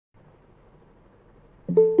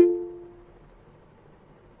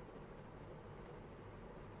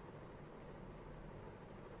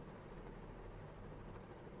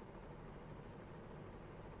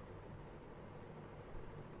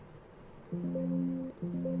A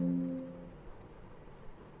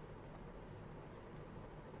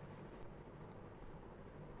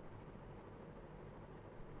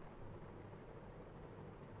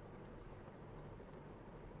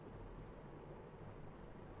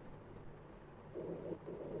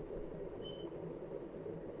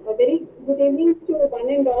very good evening to one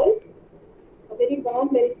and all. A very warm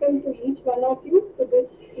welcome to each one of you to this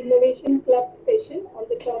Innovation Club session on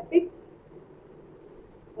the topic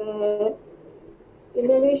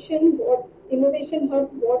Innovation Hub,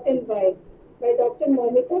 What and Why by Dr.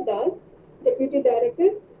 Moumita Das, Deputy Director,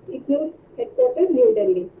 IGNOU Headquarters, New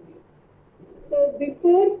Delhi. So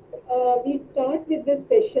before we start with this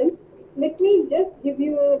session, let me just give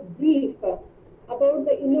you a brief about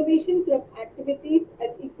the Innovation Club activities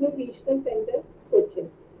at IGNOU Regional Center, Cochin.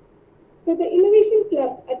 So the Innovation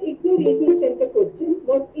Club at IGNOU Regional Center, Cochin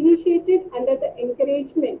was initiated under the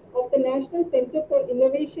encouragement of the National Center for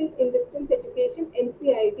Innovation in Distance Education,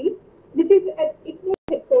 NCIDE, which is at IGNOU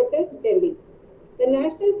Headquarters, Delhi. The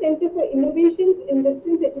National Center for Innovations in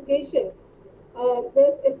Distance Education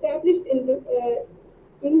was established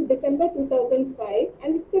in December 2005,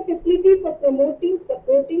 and it's a facility for promoting,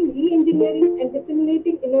 supporting, re-engineering and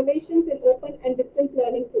disseminating innovations in open and distance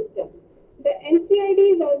learning systems. The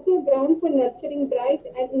NCIDE is also a ground for nurturing bright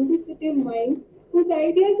and inquisitive minds whose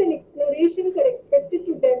ideas and explorations are expected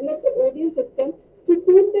to develop the ODU system to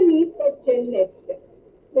suit the needs of Gen Next.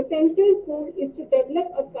 The center's goal is to develop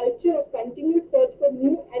a culture of continued search for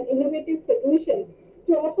new and innovative solutions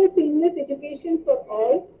to offer seamless education for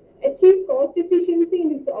all, achieve cost efficiency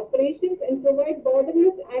in its operations, and provide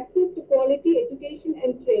borderless access to quality education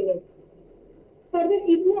and training. Further,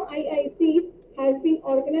 IGNOU IIC has been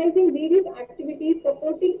organizing various activities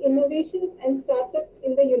supporting innovations and startups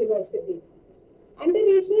in the universities. Under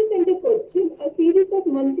Regional Center Cochin, a series of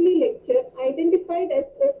monthly lectures identified as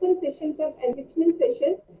open sessions of enrichment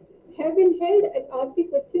sessions have been held at RC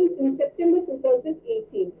Cochin since September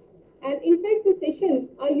 2018. And in fact, the sessions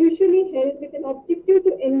are usually held with an objective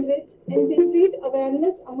to enrich and generate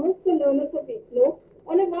awareness amongst the learners of IGNOU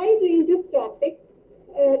on a wide range of topics.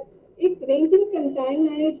 It's ranging from time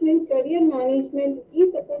management, career management,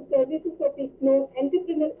 e-support services of IGNOU,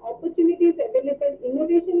 entrepreneurial opportunities available,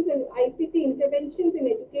 innovations and ICT interventions in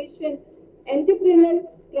education, entrepreneurial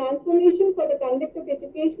transformation for the conduct of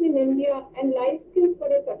education in India, and life skills for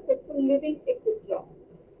a successful living, etc.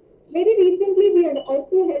 Very recently, we had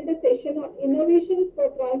also held a session on innovations for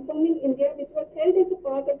transforming India, which was held as a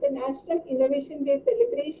part of the National Innovation Day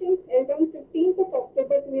celebrations held on 15th of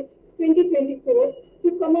October 2024 to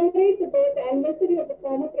commemorate the birth anniversary of the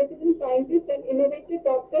former President, Scientist and Innovator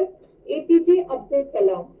Dr. APJ Abdul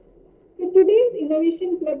Kalam. So today's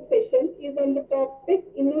Innovation Club session is on the topic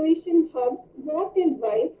Innovation Hub, What and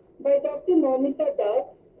Why by Dr. Moumita Das,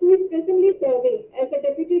 who is presently serving as a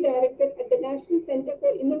Deputy Director at the National Center for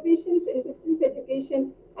Innovations in Distance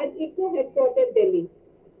Education at IGNOU Headquarters, Delhi.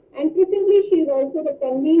 And presently, she is also the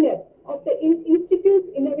convener of the Institute's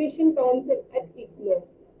Innovation Council at IGNOU.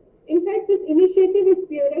 In fact, this initiative is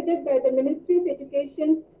spearheaded by the Ministry of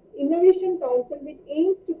Education's Innovation Council, which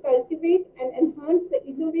aims to cultivate and enhance the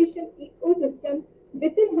innovation ecosystem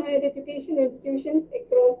within higher education institutions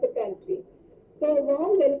across the country. So, a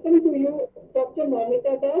warm welcome to you, Dr.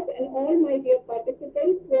 Moumita Das, and all my dear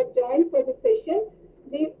participants who have joined for the session.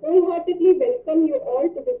 We wholeheartedly welcome you all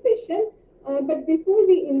to the session. But before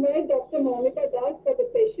we invite Dr. Moumita Das for the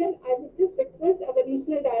session, I would just request our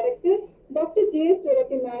Regional Director, Dr. J.S.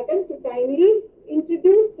 Dorothy Madam, to kindly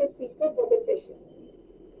introduce the speaker for the session.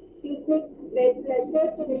 It's my great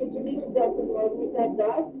pleasure to introduce Dr. Moumita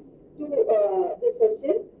Das to the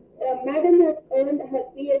session. Madam has earned her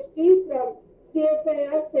PhD from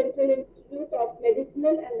CSIR Central Institute of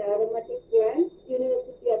Medicinal and Aromatic Plants,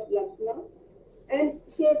 University of Lucknow. And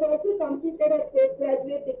she has also completed her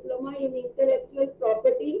postgraduate diploma in intellectual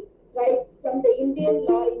property rights from the Indian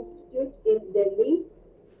Law Institute in Delhi.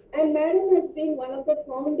 And Madam has been one of the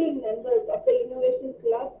founding members of the Innovation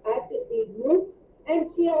Club at IGNOU.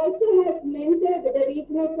 And she also has mentored the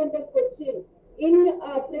Regional Center Cochin in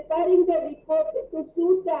preparing the report to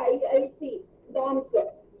suit the IIC norms,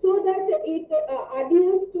 so that it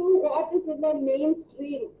adheres to what is in the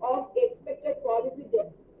mainstream of expected policy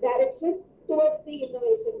direction towards the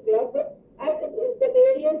Innovation Club at the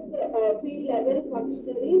various field level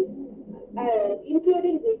functionaries,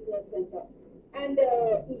 including Regional Center. And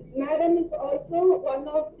Madam is also one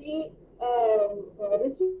of the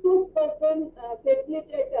resource person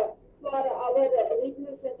facilitator for our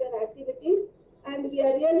Regional Center activities. And we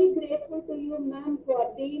are really grateful to you, ma'am,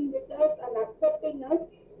 for being with us and accepting us.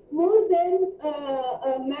 More than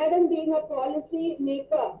Madam being a policy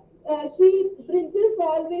maker, She bridges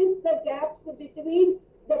always the gaps between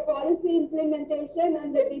the policy implementation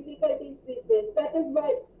and the difficulties we face. That is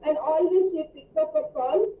why, and always she picks up a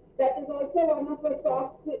call. That is also one of her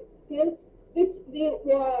soft skills which we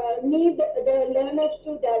need the learners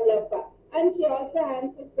to develop. And she also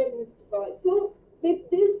answers the missed call. So with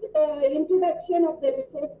this introduction of the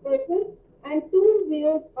resource person and two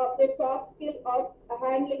views of the soft skill of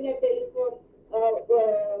handling a telephone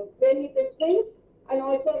when it is rings and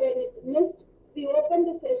also when it missed, we open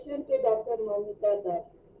the session to Dr. Moumita Das.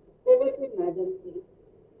 Over to Madam, please.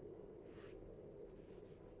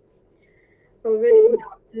 A very good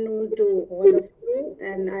afternoon to all of you,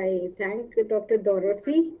 and I thank Dr.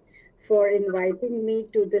 Dorothy for inviting me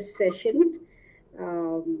to this session.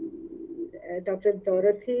 Dr.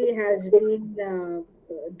 Dorothy has been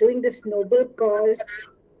doing this noble cause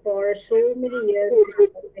for so many years now.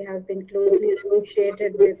 I have been closely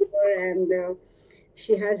associated with her, and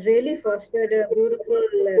she has really fostered a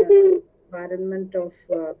beautiful environment of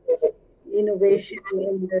innovation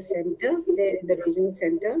in the center, there in the regional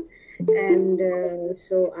center. And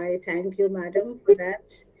so I thank you, madam, for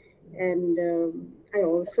that. And I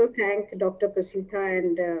also thank Dr. Prasitha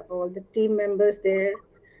and all the team members there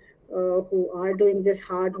who are doing this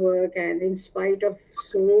hard work. And in spite of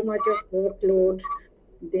so much of workload,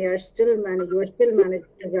 you are still managing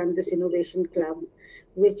to run this innovation club,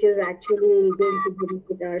 which is actually going to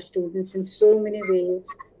benefit our students in so many ways.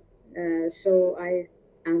 So I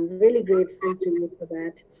am really grateful to you for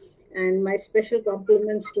that. And my special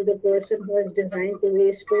compliments to the person who has designed the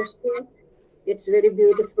race poster. It's very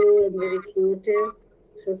beautiful and very creative.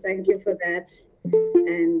 So thank you for that.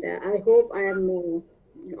 And I hope I am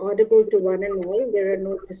audible to one and all. There are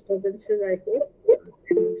no disturbances, I hope.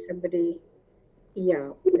 And somebody,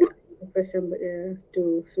 yeah, for somebody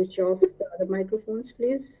to switch off the other microphones,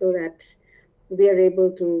 please, so that we are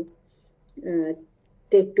able to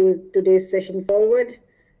take today's session forward.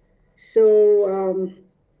 So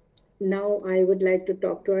now I would like to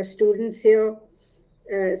talk to our students here.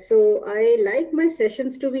 So I like my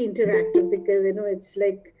sessions to be interactive because, it's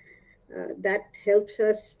like that helps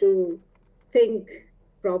us to think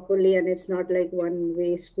properly, and it's not like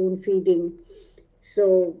one-way spoon feeding.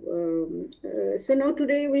 So, so now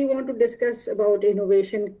today we want to discuss about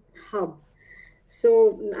Innovation Hub.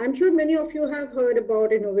 So I'm sure many of you have heard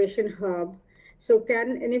about Innovation Hub. So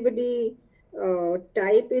can anybody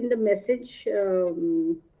type in the message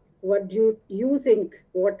what you think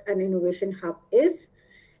what an Innovation Hub is?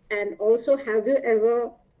 And also, have you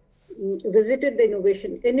ever visited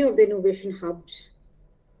any of the innovation hubs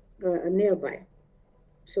nearby?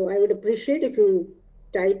 So I would appreciate if you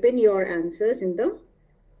type in your answers in the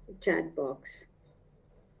chat box.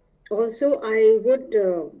 Also, I would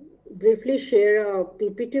briefly share a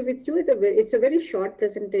PPT with you. It's a very short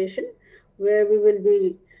presentation where we will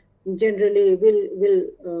be generally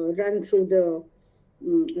will run through the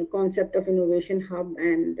concept of Innovation Hub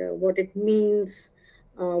and what it means,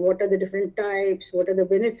 what are the different types, what are the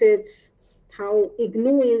benefits, how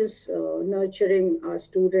IGNOU is nurturing our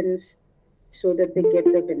students so that they get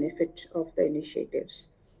the benefit of the initiatives.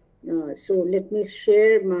 So let me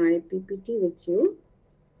share my PPT with you.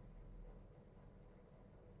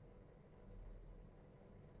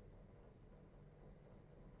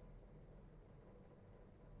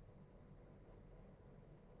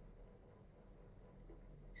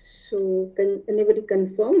 So can anybody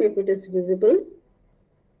confirm if it is visible?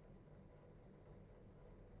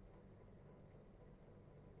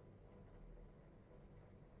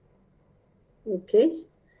 Okay.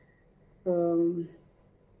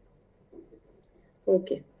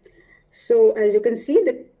 Okay. So as you can see,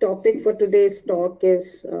 the topic for today's talk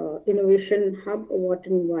is Innovation Hub, what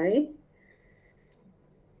and why.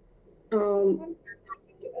 Full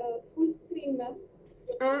screen, ma'am.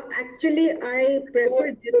 Actually, I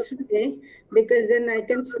prefer this way because then I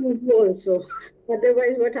can see you also.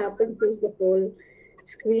 Otherwise, what happens is the whole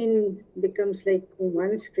screen becomes like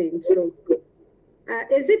one screen. So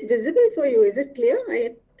is it visible for you? Is it clear?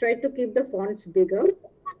 I tried to keep the fonts bigger.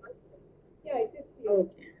 Yeah, it is clear.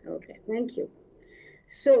 Okay, okay, thank you.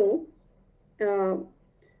 So,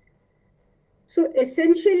 so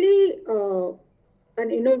essentially,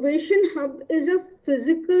 an innovation hub is a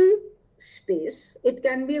physical space. It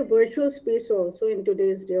can be a virtual space also in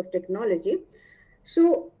today's day of technology.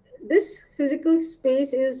 So this physical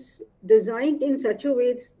space is designed in such a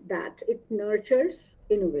way that it nurtures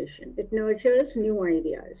innovation. It nurtures new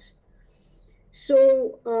ideas.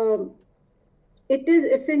 So it is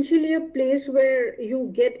essentially a place where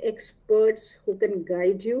you get experts who can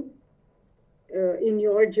guide you in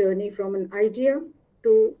your journey from an idea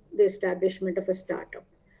to the establishment of a startup.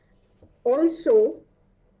 Also,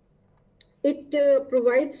 it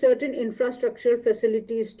provides certain infrastructural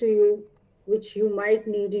facilities to you, which you might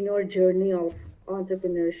need in your journey of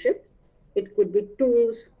entrepreneurship. It could be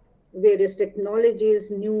tools, various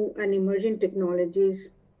technologies, new and emerging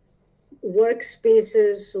technologies,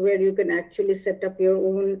 workspaces where you can actually set up your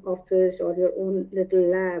own office or your own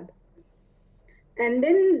little lab. And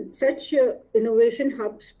then such innovation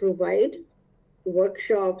hubs provide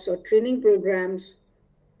workshops or training programs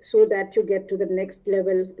so that you get to the next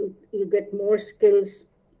level, you get more skills,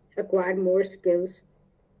 acquire more skills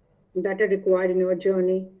that are required in your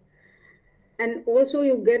journey. And also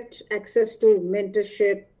you get access to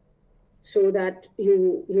mentorship so that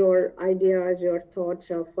your ideas, your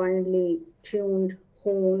thoughts are finely tuned,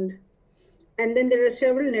 honed. And then there are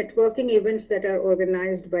several networking events that are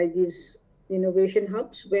organized by these innovation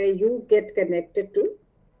hubs where you get connected to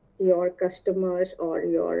your customers or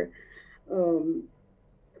your um,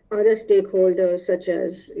 other stakeholders, such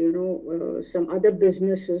as some other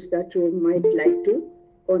businesses that you might like to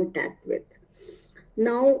contact with.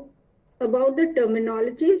 Now, about the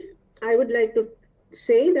terminology, I would like to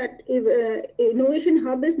say that if, innovation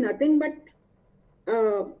hub is nothing but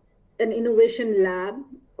uh, an innovation lab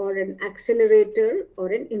or an accelerator or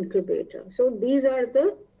an incubator. So these are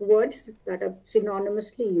the words that are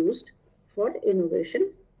synonymously used for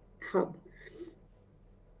innovation hub.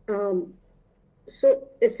 Um, so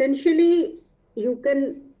essentially, you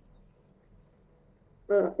can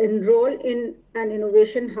enroll in an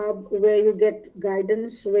innovation hub where you get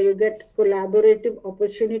guidance, where you get collaborative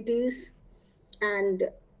opportunities, and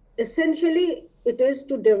essentially it is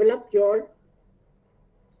to develop your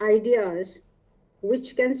ideas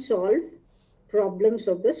which can solve problems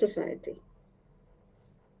of the society.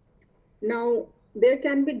 Now, there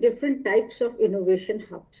can be different types of innovation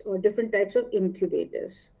hubs or different types of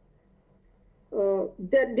incubators.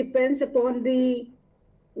 That depends upon the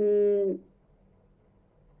um,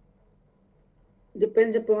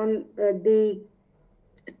 the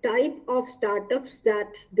type of startups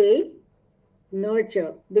that they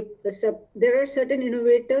nurture. There are certain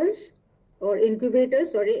innovators or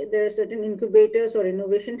incubators, sorry, there are certain incubators or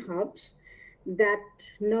innovation hubs that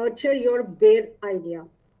nurture your bare idea.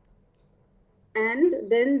 And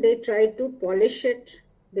then they try to polish it.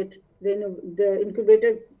 The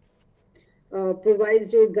incubator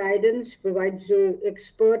provides you guidance, provides you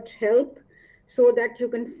expert help so that you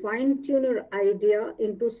can fine tune your idea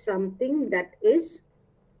into something that is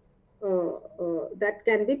that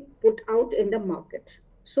can be put out in the market.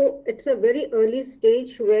 So it's a very early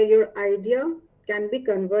stage where your idea can be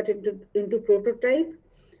converted into prototype.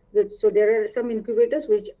 So there are some incubators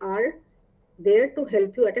which are there to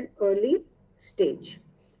help you at an early stage.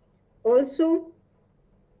 Also,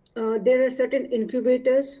 there are certain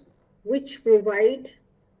incubators which provide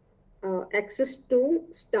access to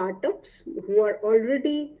startups who are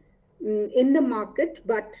already in the market,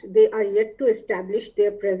 but they are yet to establish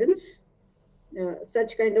their presence.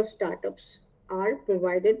 Such kind of startups are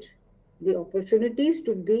provided the opportunities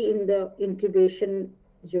to be in the incubation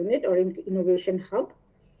unit or innovation hub.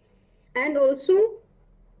 And also,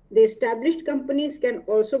 the established companies can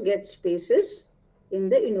also get spaces in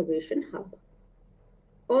the innovation hub.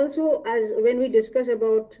 Also, as when we discuss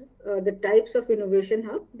about the types of innovation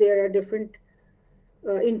hub, there are different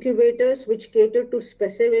incubators which cater to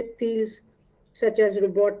specific fields such as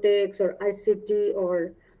robotics or ICT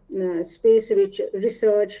or space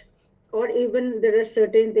research, or even there are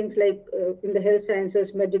certain things like in the health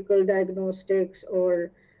sciences, medical diagnostics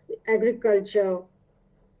or agriculture.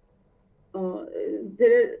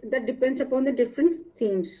 That depends upon the different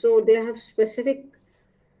themes. So they have specific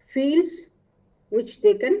fields which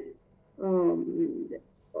they can um,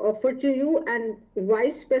 offer to you. And why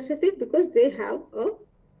specific? Because they have a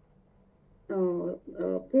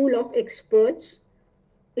pool of experts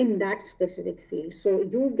in that specific field. So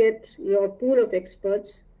you get your pool of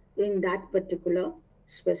experts in that particular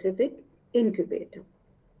specific incubator.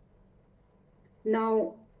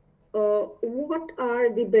 Now, what are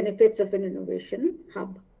the benefits of an innovation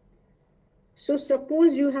hub? So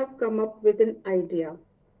suppose you have come up with an idea,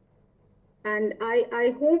 and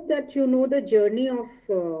I hope that you know the journey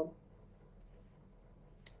of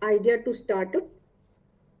idea to startup.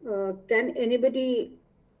 Uh, can anybody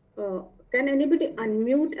uh, can anybody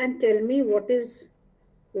unmute and tell me what is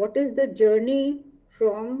the journey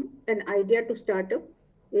from an idea to startup?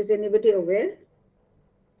 Is anybody aware?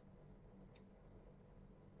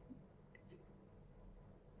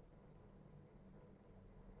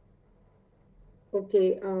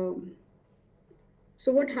 Okay.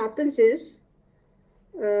 So what happens is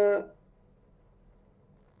uh,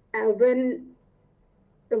 when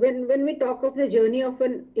when we talk of the journey of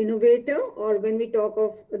an innovator, or when we talk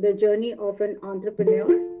of the journey of an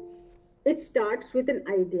entrepreneur, it starts with an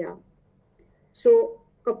idea. So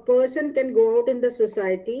a person can go out in the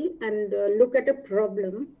society and look at a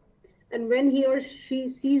problem, and when he or she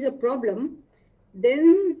sees a problem,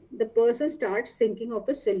 then the person starts thinking of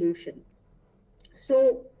a solution.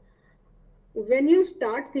 So when you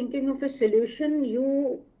start thinking of a solution,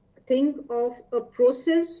 you think of a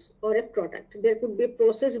process or a product. There could be a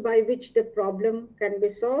process by which the problem can be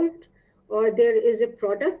solved, or there is a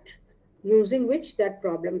product using which that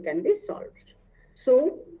problem can be solved.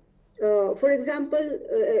 So, for example,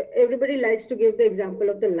 everybody likes to give the example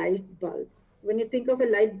of the light bulb. When you think of a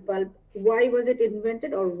light bulb, why was it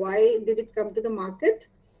invented, or why did it come to the market?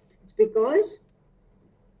 It's because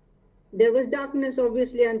there was darkness,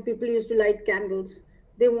 obviously, and people used to light candles.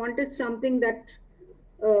 They wanted something that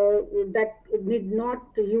did not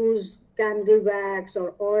use candle wax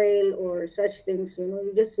or oil or such things.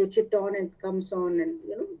 You just switch it on and it comes on, and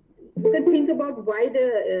you can think about why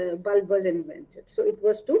the bulb was invented. So it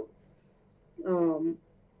was um,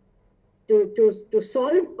 to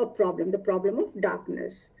solve a problem, the problem of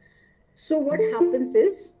darkness. So what happens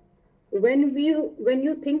is, when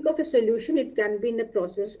you think of a solution, it can be in the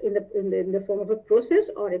process, in the form of a process,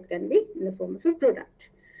 or it can be in the form of a product.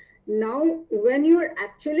 Now, when you are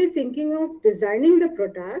actually thinking of designing the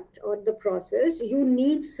product or the process, you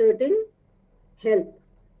need certain help.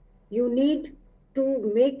 You need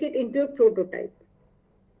to make it into a prototype.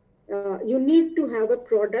 You need to have a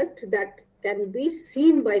product that can be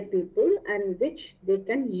seen by people and which they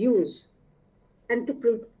can use. And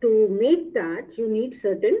to make that, you need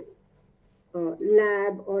certain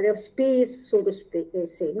lab or a space, so to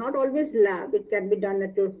say. Not always lab, it can be done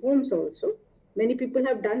at your homes also. Many people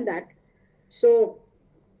have done that. So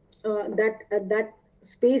that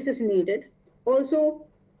space is needed. Also,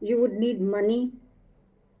 you would need money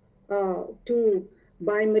to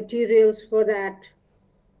buy materials for that.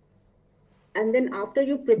 And then after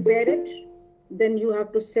you prepare it, then you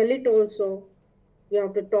have to sell it also. You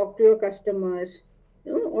have to talk to your customers.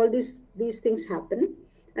 All these things happen.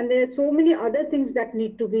 And there are so many other things that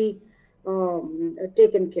need to be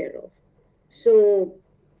taken care of. So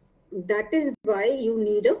that is why you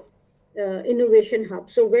need a innovation hub.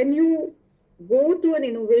 So when you go to an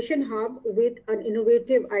innovation hub with an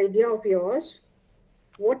innovative idea of yours,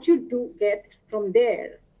 what you do get from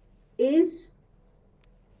there is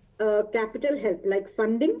capital help, like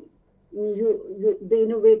funding.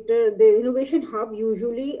 The innovation hub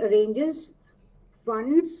usually arranges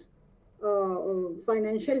funds,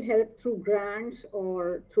 financial help through grants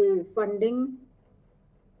or through funding.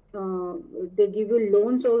 They give you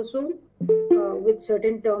loans also with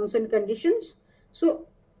certain terms and conditions. So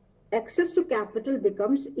access to capital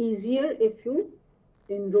becomes easier if you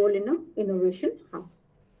enroll in an innovation hub.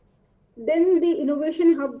 Then the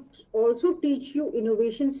innovation hubs also teach you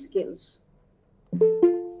innovation skills.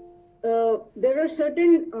 There are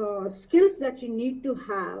certain skills that you need to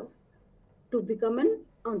have to become an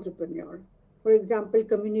entrepreneur. For example,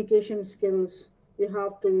 communication skills. You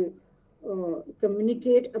have to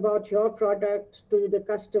communicate about your product to the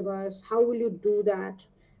customers. How will you do that?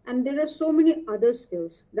 And there are so many other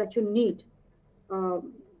skills that you need.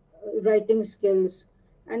 Writing skills.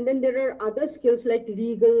 And then there are other skills like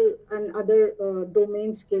legal and other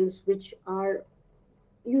domain skills, which are,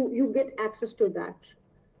 you get access to that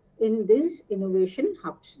in these innovation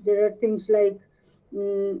hubs. There are things like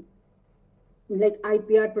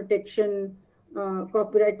IPR protection,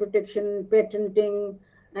 copyright protection, patenting,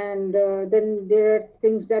 and then there are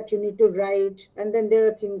things that you need to write, and then there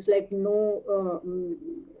are things like no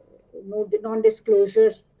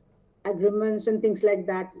non-disclosures agreements and things like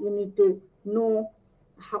that. You need to know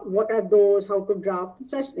what are those, how to draft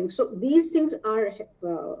such things. So these things are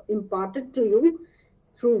imparted to you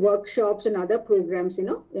through workshops and other programs in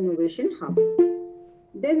an innovation hub.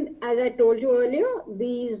 Then, as I told you earlier,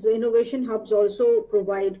 these innovation hubs also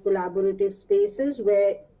provide collaborative spaces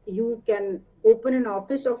where you can open an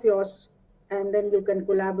office of yours, and then you can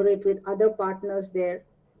collaborate with other partners there.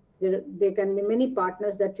 There can be many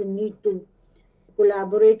partners that you need to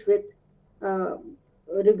collaborate with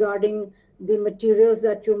regarding the materials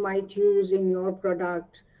that you might use in your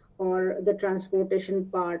product, or the transportation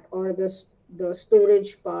part, or the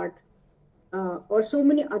storage part, or so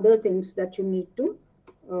many other things that you need to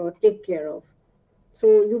take care of.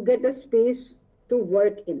 So you get a space to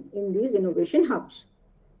work in these innovation hubs.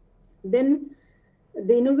 Then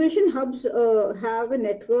the innovation hubs have a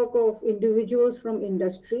network of individuals from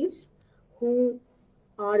industries who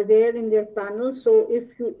are there in their panel. So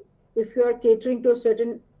if you are catering to a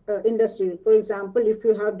certain industry. For example, if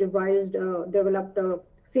you have developed a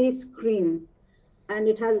face cream and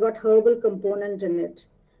it has got herbal component in it,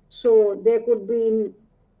 so there could be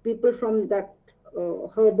people from that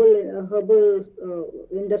herbal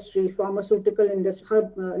industry, pharmaceutical industry,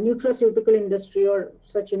 nutraceutical industry, or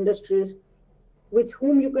such industries with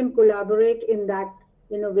whom you can collaborate in that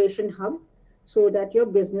innovation hub so that your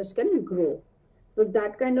business can grow. So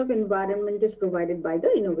that kind of environment is provided by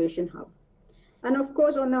the innovation hub. And of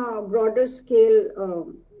course, on a broader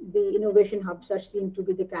scale, the innovation hubs are seen to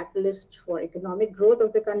be the catalyst for economic growth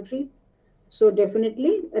of the country. So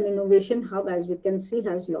definitely an innovation hub, as we can see,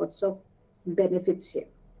 has lots of benefits here.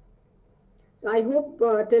 So I hope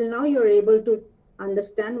till now you're able to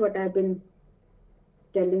understand what I've been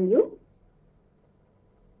telling you.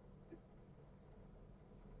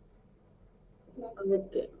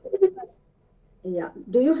 Okay. Yeah.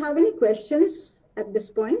 Do you have any questions at this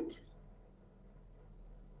point?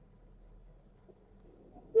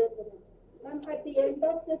 Ma'am, at the end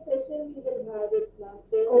of the session, we will have it, ma'am.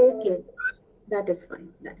 Okay. That is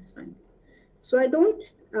fine. That is fine. So I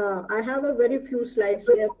have a very few slides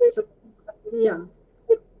here. So, yeah.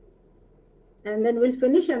 And then we'll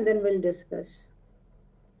finish and then we'll discuss.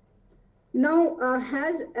 Now,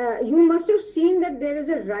 you must have seen that there is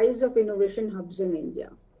a rise of innovation hubs in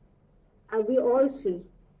India. We all see.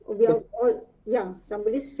 We are all, yeah,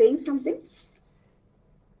 somebody's saying something?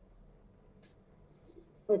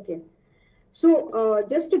 Okay. So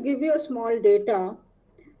just to give you a small data,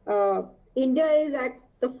 India is at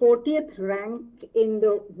the 40th rank in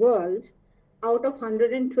the world out of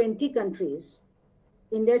 120 countries.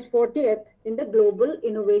 India is 40th in the Global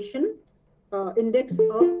Innovation Index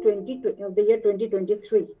of the year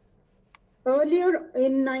 2023. Earlier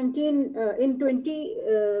in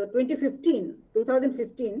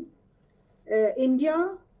 2015,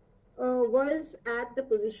 India was at the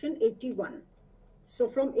position 81. So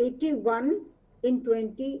from 81 in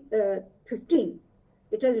 2015,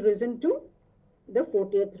 it has risen to the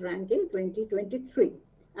 40th rank in 2023,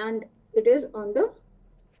 and it is on the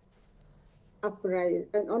uprise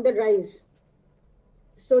and on the rise.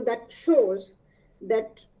 So that shows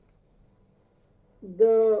that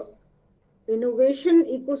the innovation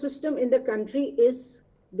ecosystem in the country is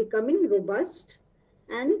becoming robust,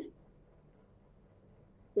 and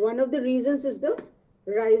one of the reasons is the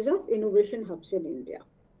rise of innovation hubs in India.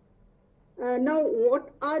 Now,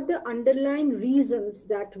 what are the underlying reasons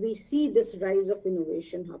that we see this rise of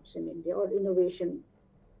innovation hubs in India, or innovation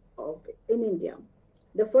in India?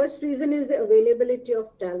 The first reason is the availability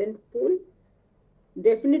of talent pool.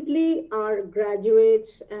 Definitely our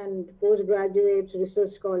graduates and postgraduates, research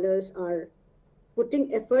scholars are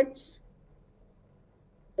putting efforts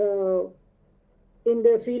in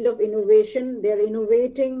the field of innovation. They're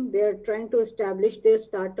innovating, they're trying to establish their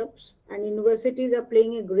startups, and universities are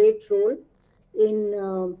playing a great role in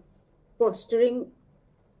fostering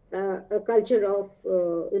a culture of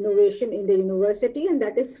innovation in the university, and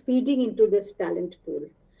that is feeding into this talent pool.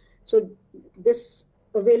 So this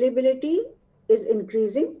availability is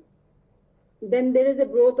increasing. Then there is a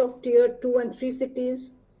growth of tier 2 and 3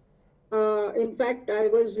 cities. In fact, I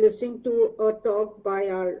was listening to a talk by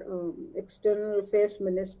our external affairs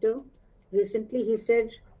minister recently. He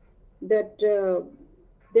said that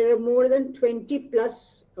there are more than 20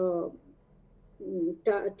 plus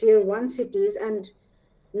tier 1 cities, and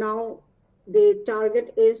now the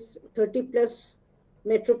target is 30 plus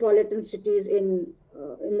metropolitan cities in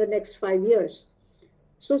the next 5 years.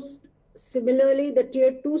 So similarly, the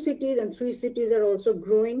tier 2 cities and 3 cities are also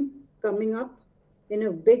growing, coming up in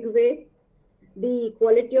a big way. The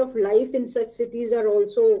quality of life in such cities are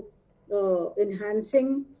also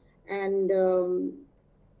enhancing, and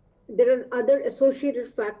there are other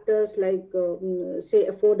associated factors like say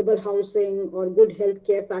affordable housing or good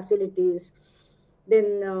healthcare facilities,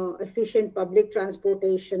 then efficient public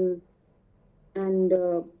transportation, and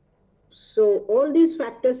so all these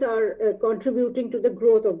factors are contributing to the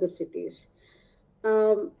growth of the cities.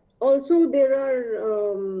 Also,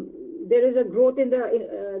 there is a growth in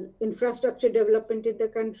the infrastructure development in the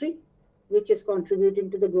country, which is contributing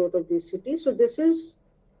to the growth of these cities. So this is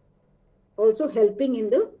also helping in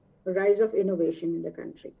the rise of innovation in the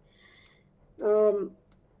country.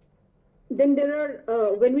 Then there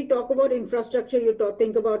are, when we talk about infrastructure,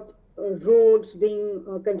 think about roads being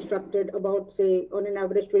constructed. About, say, on an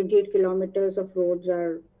average 28 kilometers of roads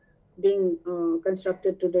are being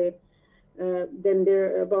constructed today. Then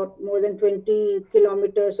there are about more than 20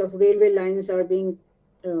 kilometers of railway lines are being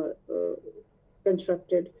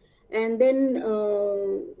constructed. And then,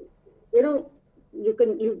 you know,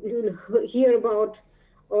 you'll hear about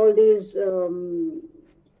all these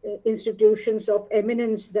institutions of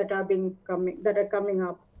eminence that are coming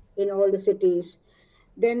up in all the cities.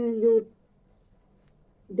 Then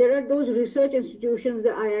there are those research institutions, the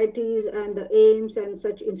IITs and the AIMS and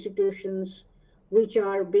such institutions which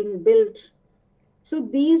are being built. So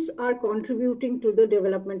these are contributing to the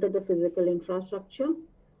development of the physical infrastructure.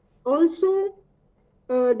 Also,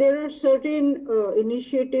 there are certain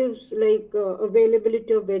initiatives like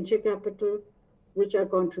availability of venture capital, which are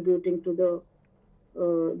contributing to the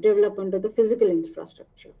development of the physical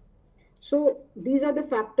infrastructure. So these are the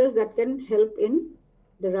factors that can help in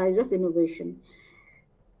the rise of innovation.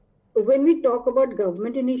 When we talk about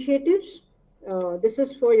government initiatives, this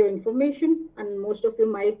is for your information, and most of you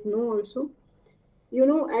might know also.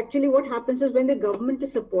 Actually what happens is when the government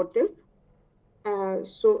is supportive,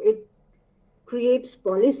 so it creates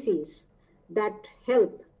policies that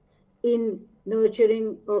help in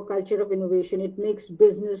nurturing a culture of innovation. It makes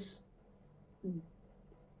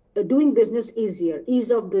doing business easier, ease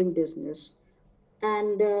of doing business.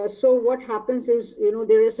 And so what happens is,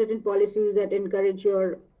 there are certain policies that encourage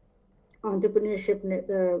your entrepreneurship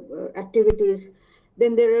activities.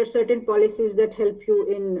 Then there are certain policies that help you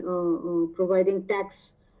in providing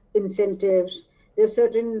tax incentives. There are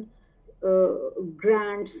certain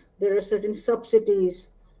grants, there are certain subsidies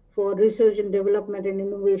for research and development and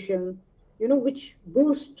innovation, which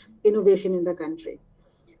boost innovation in the country.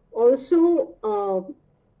 Also,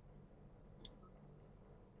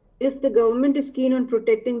 if the government is keen on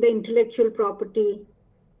protecting the intellectual property,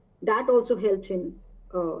 that also helps in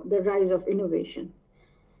the rise of innovation.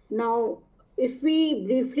 Now, if we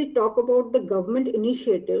briefly talk about the government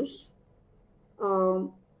initiatives,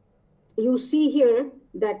 you see here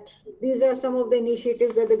that these are some of the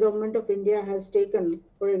initiatives that the government of India has taken.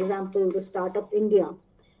 For example, the Startup India,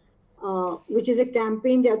 which is a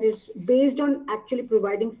campaign that is based on actually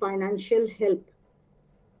providing financial help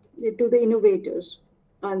to the innovators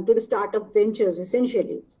and to the startup ventures,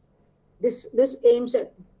 essentially. This aims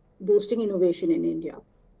at boosting innovation in India.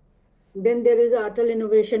 Then there is the Atal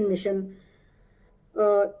Innovation Mission.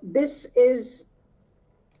 This is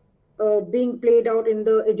being played out in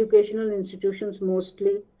the educational institutions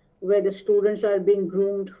mostly, where the students are being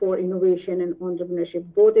groomed for innovation and entrepreneurship,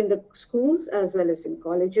 both in the schools as well as in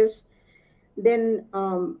colleges. Then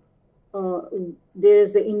there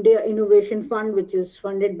is the India Innovation Fund, which is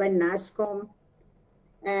funded by NASSCOM.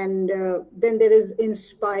 And then there is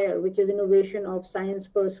INSPIRE, which is Innovation of Science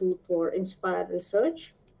Pursuit for Inspire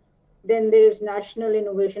Research. Then there is National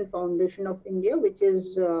Innovation Foundation of India, which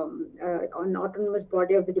is an autonomous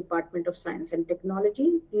body of the Department of Science and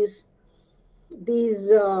Technology. These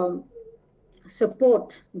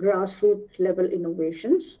support grassroots level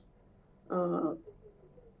innovations and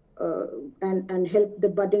help the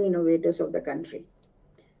budding innovators of the country.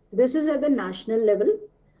 This is at the national level.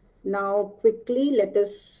 Now, quickly, let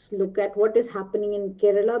us look at what is happening in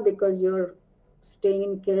Kerala, because you're staying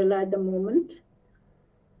in Kerala at the moment.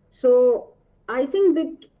 So I think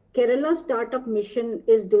the Kerala Startup Mission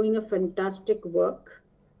is doing a fantastic work,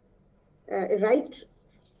 right?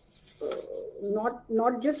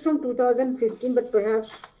 Not just from 2015, but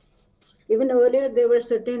perhaps even earlier, there were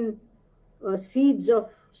certain seeds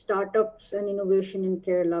of startups and innovation in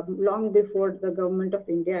Kerala, long before the government of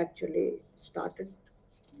India actually started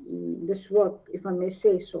this work, if I may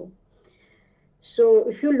say so. So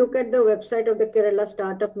if you look at the website of the Kerala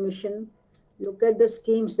Startup Mission, look at the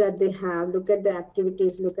schemes that they have, look at the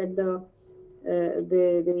activities, look at the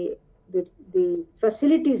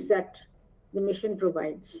facilities that the mission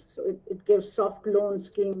provides. So it gives soft loan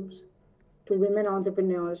schemes to women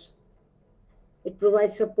entrepreneurs. It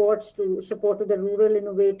provides support to the rural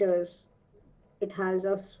innovators. It has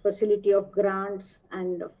a facility of grants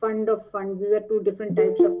and a fund of funds. These are two different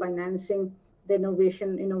types of financing the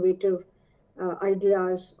innovative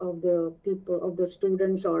ideas of the people, of the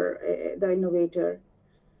students or the innovator.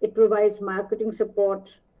 It provides marketing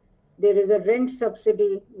support. There is a rent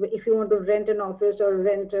subsidy. If you want to rent an office or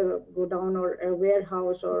rent a godown or a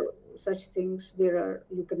warehouse or such things,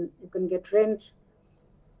 you can get rent.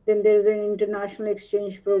 Then there is an international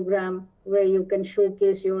exchange program where you can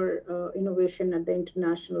showcase your innovation at the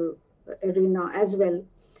international arena as well.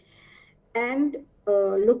 And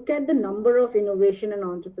look at the number of innovation and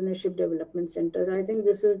entrepreneurship development centers. I think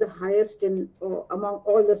this is the highest among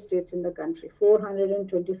all the states in the country,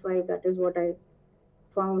 425. That is what I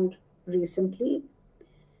found recently.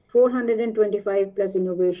 425 plus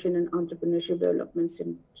innovation and entrepreneurship development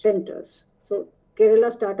centers. So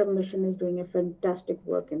Kerala Startup Mission is doing a fantastic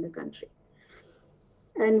work in the country.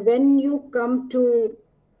 And when you come to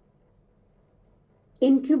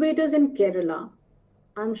incubators in Kerala,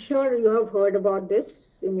 I'm sure you have heard about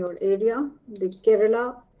this in your area, the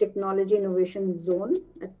Kerala Technology Innovation Zone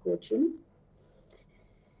at Cochin.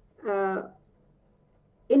 Uh,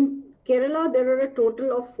 in Kerala, there are a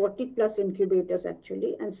total of 40 plus incubators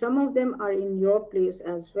actually, and some of them are in your place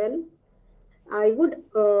as well. I would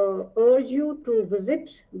urge you to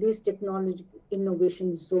visit these technology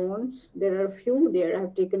innovation zones. There are a few there.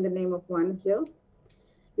 I've taken the name of one here.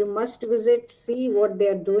 You must visit, see what they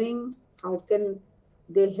are doing, how can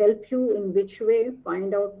they help you, in which way,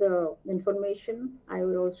 find out the information. I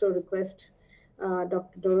will also request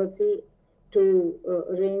Dr. Dorothy to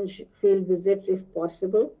arrange field visits if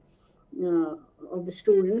possible uh, of the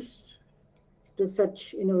students to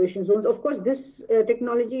such innovation zones. Of course, this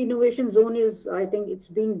technology innovation zone is, I think it's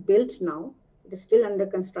being built now. It is still under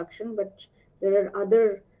construction, but there are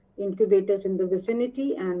other incubators in the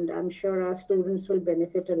vicinity, and I'm sure our students will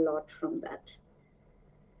benefit a lot from that.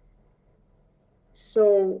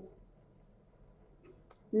 So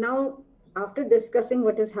now, after discussing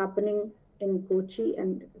what is happening in Kochi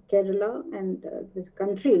and Kerala and the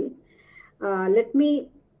country, let me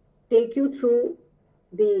take you through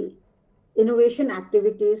the innovation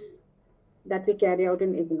activities that we carry out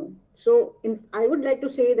in IGNOU. So I would like to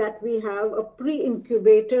say that we have a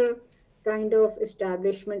pre-incubator kind of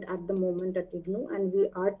establishment at the moment at IGNOU, and we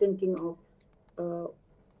are thinking of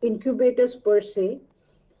incubators per se.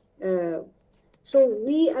 So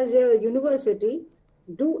we as a university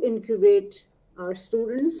do incubate our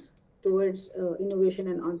students towards innovation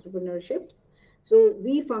and entrepreneurship. So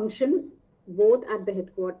we function both at the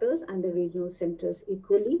headquarters and the regional centers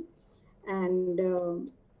equally. And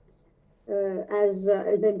as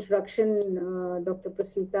in the introduction, Dr.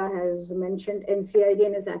 Prasita has mentioned NCIDE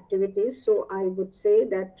and its activities. So I would say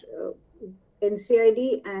that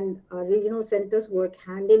NCIDE and regional centers work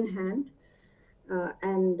hand in hand.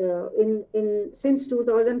 And since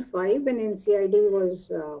 2005, when NCIDE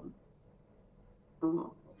was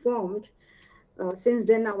formed, since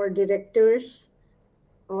then our directors,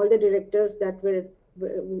 all the directors that were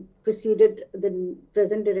preceded the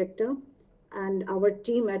present director, and our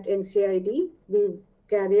team at NCID, we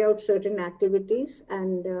carry out certain activities,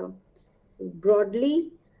 and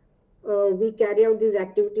broadly, we carry out these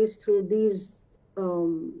activities through these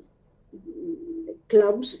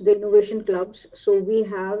clubs, the innovation clubs. So we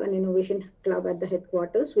have an innovation club at the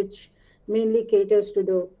headquarters, which mainly caters to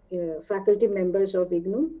the faculty members of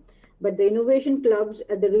IGNOU. But the innovation clubs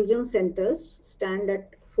at the regional centers stand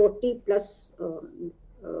at 40 plus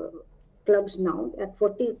clubs now, at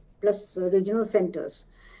 40 plus regional centers.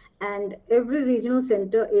 And every regional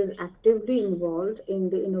center is actively involved in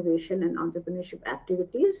the innovation and entrepreneurship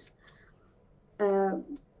activities.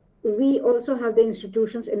 We also have the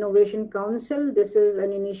Institution's Innovation Council. This is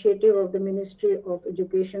an initiative of the Ministry of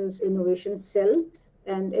Education's Innovation Cell,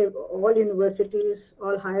 and all universities,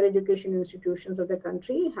 all higher education institutions of the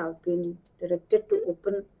country have been directed to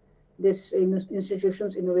open this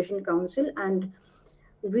Institution's Innovation Council, and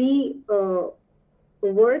we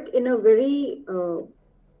work in a very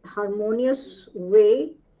harmonious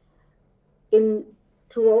way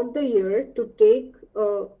throughout the year to take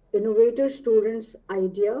innovator students'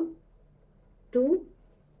 idea to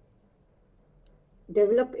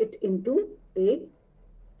develop it into a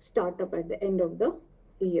startup at the end of the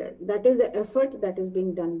year. That is the effort that is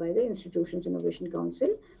being done by the Institution's Innovation Council.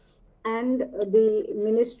 And the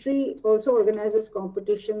ministry also organizes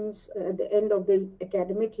competitions at the end of the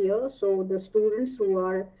academic year. So the students who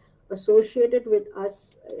are associated with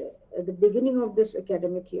us at the beginning of this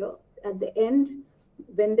academic year, at the end,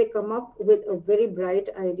 when they come up with a very bright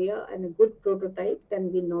idea and a good prototype,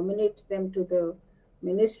 then we nominate them to the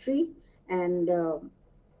ministry, and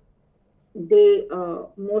they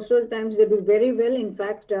most of the times they do very well. In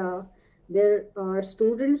fact, there are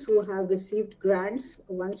students who have received grants.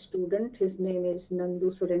 One student, his name is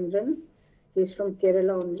Nandu Surendran. He's from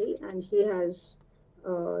Kerala only, and he has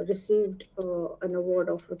received an award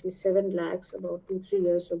of ₹7 lakhs about 2-3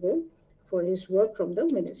 years ago for his work from the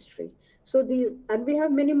ministry. So and we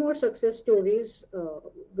have many more success stories,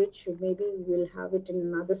 which maybe we'll have it in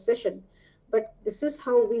another session. But this is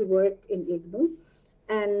how we work in IGNOU.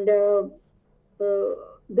 And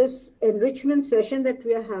this enrichment session that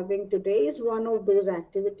we are having today is one of those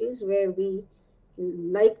activities where we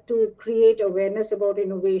like to create awareness about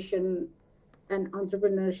innovation and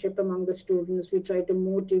entrepreneurship among the students. We try to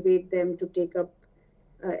motivate them to take up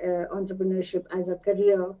entrepreneurship as a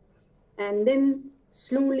career, and then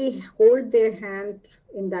slowly hold their hand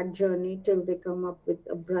in that journey till they come up with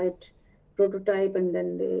a bright prototype, and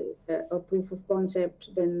then a proof of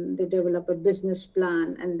concept, then they develop a business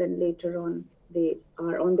plan, and then later on they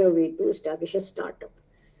are on their way to establish a startup.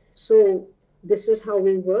 So this is how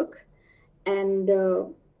we work. And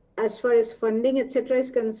as far as funding, etc.,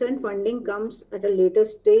 is concerned, funding comes at a later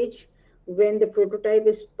stage when the prototype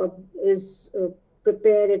is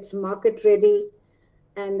prepared, it's market ready,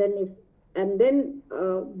 and then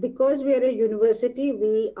because we are a university,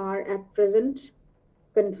 we are at present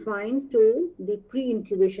confined to the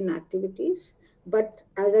pre-incubation activities. But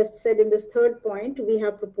as I said in this third point, we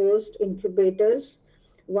have proposed incubators.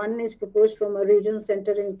 One is proposed from a regional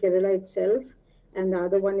center in Kerala itself, and the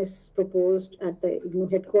other one is proposed at the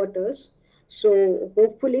IGNOU headquarters. So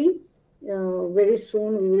hopefully, very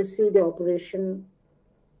soon we will see the operation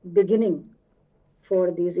beginning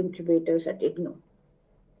for these incubators at IGNOU.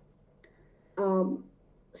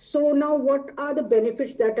 So now, what are the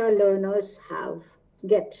benefits that our learners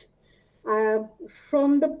get?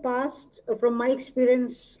 From the past, from my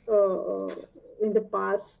experience in the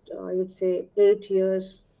past, I would say 8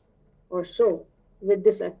 years or so with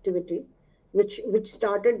this activity, which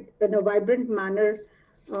started in a vibrant manner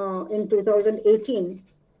in 2018.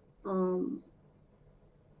 Um,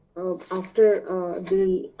 After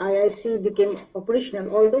the IIC became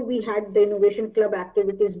operational, although we had the Innovation Club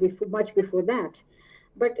activities much before that,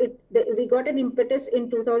 but we got an impetus in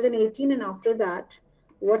 2018, and after that,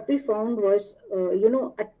 what we found was,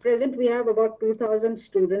 at present we have about 2,000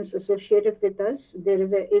 students associated with us. There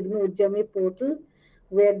is a IGNOU Udjami portal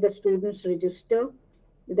where the students register.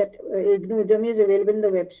 That IGNOU Udjami is available in the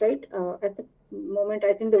website. At the moment,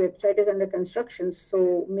 I think the website is under construction,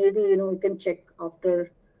 so maybe you can check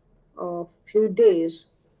after a few days,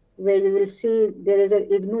 where you will see there is a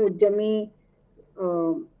IGNOU Udjami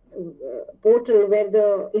portal where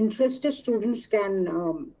the interested students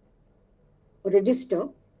can register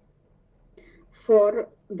for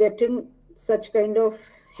getting such kind of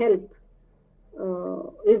help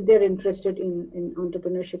if they're interested in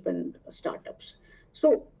entrepreneurship and startups.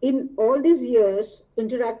 So in all these years,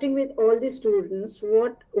 interacting with all these students,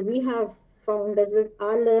 what we have found is that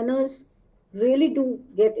our learners really do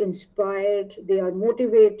get inspired, they are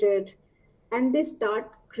motivated, and they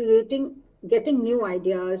start getting new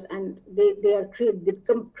ideas, and they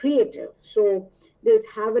become creative. So they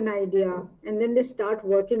have an idea, and then they start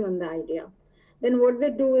working on the idea. Then what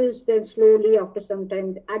they do is, then slowly after some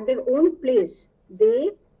time, at their own place,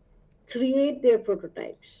 they create their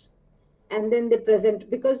prototypes, and then they present,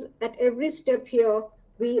 because at every step here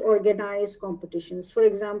we organize competitions. For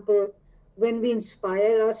example, when we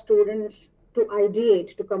inspire our students to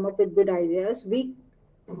ideate, to come up with good ideas, we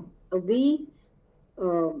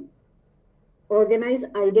um, organize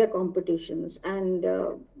idea competitions, and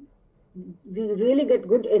we really get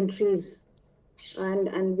good entries,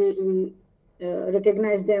 and we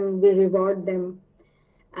recognize them, we reward them,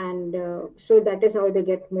 and so that is how they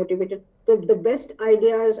get motivated. So the best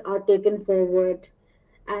ideas are taken forward,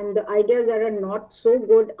 and the ideas that are not so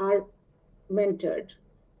good are mentored.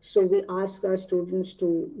 So we ask our students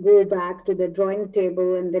to go back to the drawing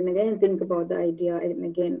table and then again think about the idea and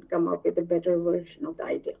again come up with a better version of the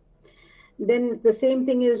idea. Then the same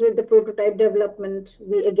thing is with the prototype development.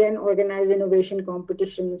 We again organize innovation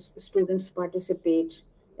competitions, the students participate.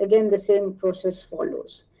 Again, the same process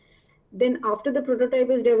follows. Then after the prototype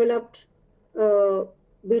is developed,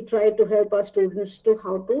 we try to help our students to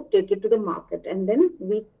how to take it to the market. And then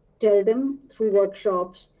we tell them through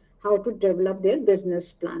workshops how to develop their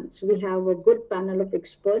business plans. We have a good panel of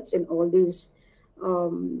experts in all these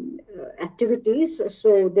activities.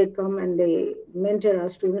 So they come and they mentor our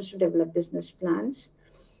students to develop business plans.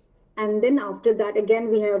 And then after that,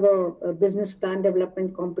 again, we have a business plan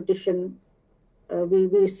development competition.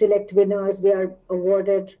 We select winners. They are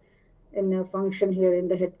awarded in a function here in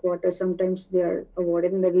the headquarters. Sometimes they are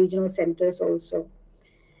awarded in the regional centers also.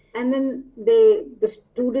 And then the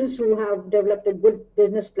students who have developed a good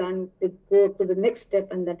business plan, they go to the next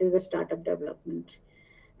step, and that is the startup development.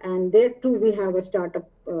 And there too, we have a startup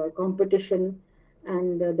competition,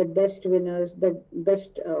 and the best winners, the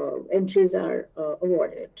best entries are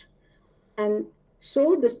awarded. And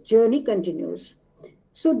so this journey continues.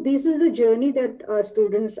 So this is the journey that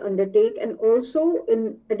students undertake. And also,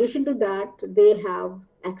 in addition to that, they have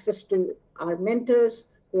access to our mentors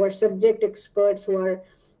who are subject experts, who are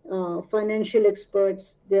financial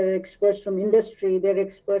experts, they're experts from industry, they're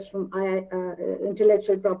experts from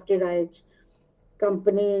intellectual property rights,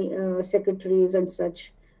 company secretaries and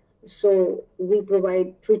such. So we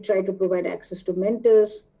try to provide access to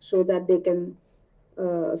mentors so that they can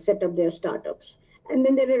set up their startups. And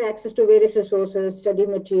then there are access to various resources, study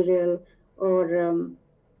material, or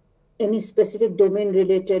any specific domain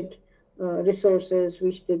related resources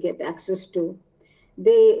which they get access to.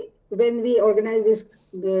 When we organize these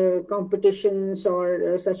the competitions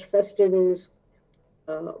or such festivals.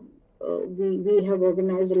 Uh, we have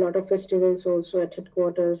organized a lot of festivals also at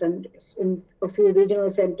headquarters and in a few regional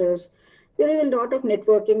centers. There is a lot of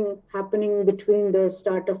networking happening between the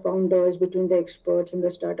startup founders, between the experts and the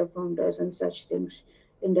startup founders and such things,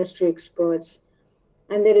 industry experts.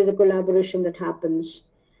 And there is a collaboration that happens.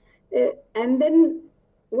 And then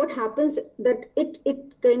what happens that it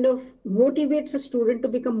kind of motivates a student to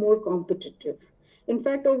become more competitive. In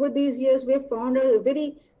fact, over these years we have found a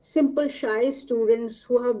very simple shy students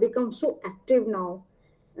who have become so active now,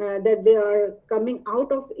 that they are coming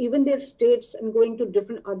out of even their states and going to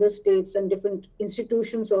different other states and different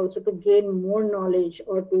institutions also to gain more knowledge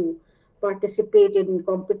or to participate in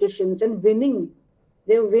competitions and winning.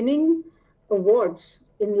 They're winning awards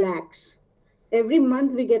in lakhs. Every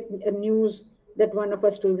month we get a news that one of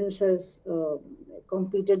our students has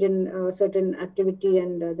competed in a certain activity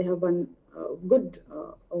and they have won good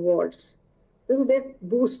awards. So that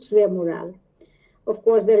boosts their morale. Of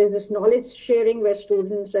course, there is this knowledge sharing where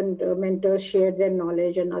students and mentors share their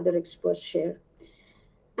knowledge and other experts share.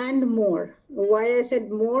 And more. Why I said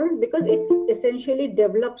more? Because it essentially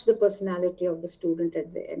develops the personality of the student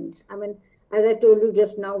at the end. I mean, as I told you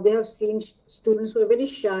just now, we have seen students who are very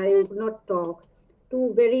shy, who could not talk,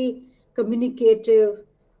 to very communicative,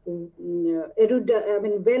 I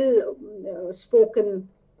mean, well spoken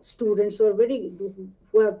students who are very,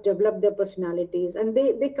 who have developed their personalities. And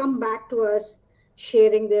they come back to us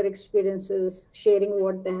sharing their experiences, sharing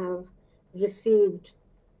what they have received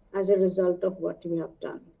as a result of what we have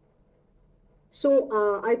done. So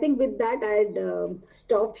I think with that, I'd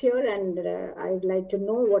stop here and I'd like to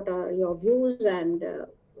know what are your views and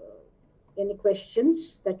any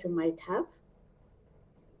questions that you might have.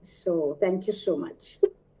 So thank you so much.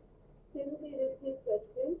 Till we receive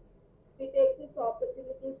questions, we take this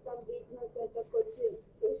opportunity from Regional Center Cochin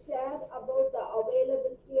to share about the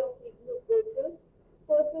availability of IGNOU courses.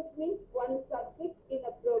 Courses means one subject in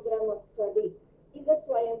a program of study in the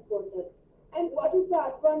Swayam portal. And what is the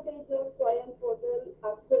advantage of Swayam portal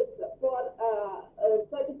access for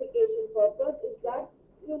certification purpose is that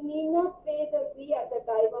you need not pay the fee at the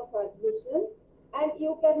time of admission, and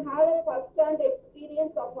you can have a first-hand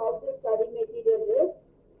experience of how the study material is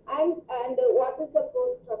and what is the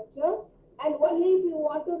course structure. And only if you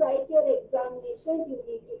want to write your examination, you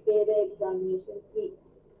need to pay the examination fee.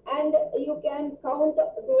 And you can count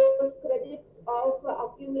those credits of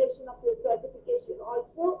accumulation of your certification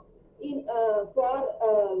also in for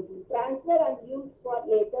transfer and use for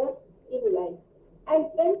later in life. And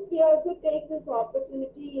friends, we also take this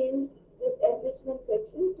opportunity in this enrichment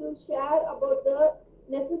section to share about the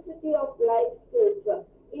necessity of life skills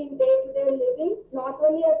in day-to-day living, not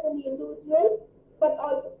only as an individual, but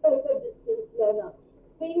also as a distance learner.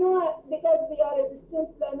 We know because we are a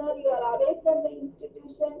distance learner, you are away from the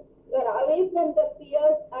institution, you are away from the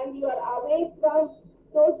peers, and you are away from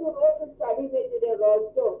those who wrote the study material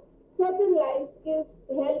also. Certain life skills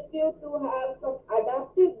help you to have some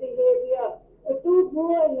adaptive behavior to go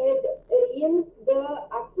ahead in the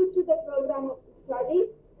access to the program of the study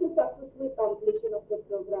to successful completion of the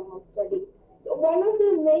program of study. So one of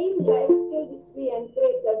the main life skills which we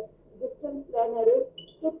encourage as distance learner is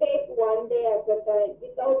to take one day at a time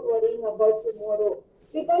without worrying about tomorrow.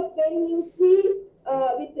 Because when you see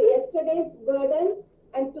with yesterday's burden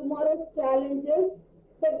and tomorrow's challenges,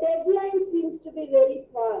 the deadline seems to be very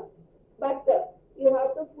far. But you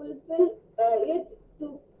have to fulfill it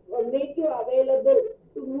to make you available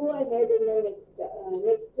to move ahead in the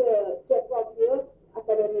next step of your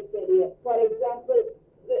academic career. For example,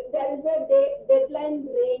 there is a deadline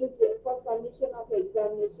range for submission of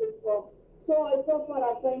examination form. So also for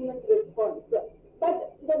assignment response.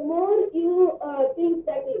 But the more you think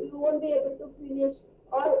that you won't be able to finish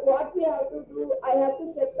or what we have to do, I have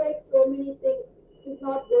to separate so many things, is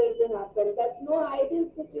not going to happen. That's no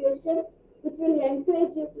ideal situation which will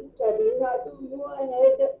encourage you to study. You have to move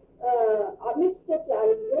ahead amidst the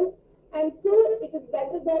challenges. And so it is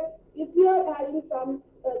better that if you are having some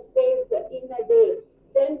space in a day,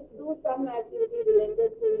 then do some activity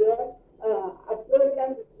related to your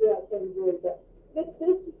program which you have enrolled. With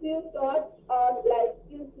this few thoughts on life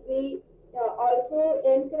skills, we also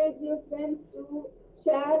encourage you friends to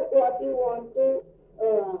share what you want to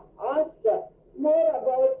ask more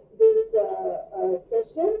about this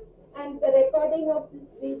session. And the recording of this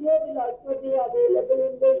video will also be available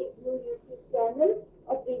in the IGNOU YouTube channel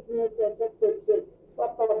of Regional Center Cochin for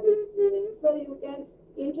public viewing. So you can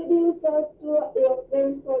introduce us to your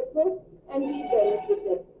friends also and be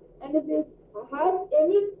benefited. And if you have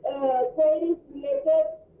any queries related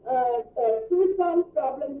to some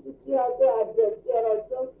problems which you have to address, you are also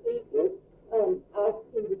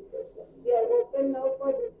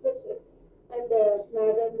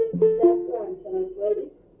staff to answer our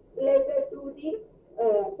queries related to the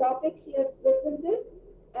topic she has presented,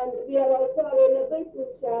 and we are also available to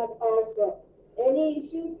share of any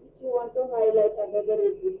issues which you want to highlight under the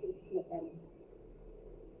revision mechanism.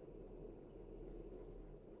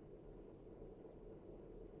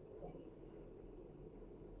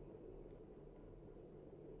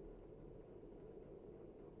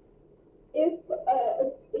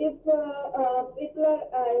 If people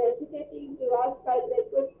are hesitating to ask, I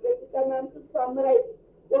request Jessica ma'am to summarize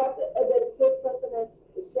what the resource person has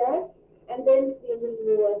shared, and then we will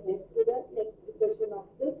move ahead to the next session of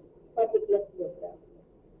this particular program.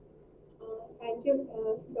 Thank you,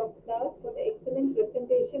 Dr. Das, for the excellent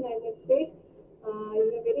presentation. I must say, you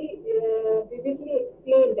have very vividly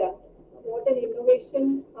explained what an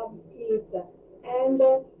innovation hub is, and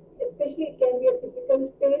especially it can be a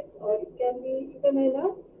physical space or it can be even in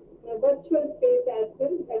a virtual space as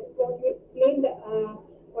well. That is what you explained,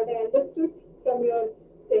 what I understood from your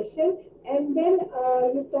session. And then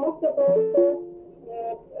you talked about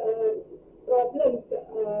problems,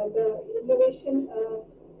 the innovation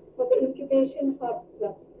for the incubation hubs,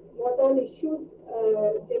 what all issues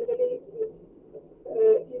generally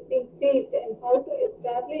is being faced and how to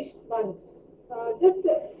establish one. Just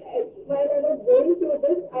while I was going through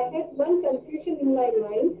this, I had one confusion in my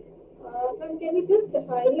mind. Ma'am, can you just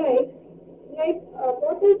highlight, like,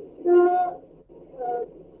 what is the,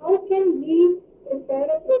 how can we prepare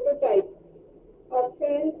a prototype of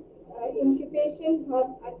an incubation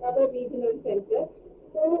hub at our regional center?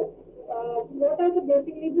 So, what are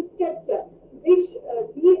basically the steps which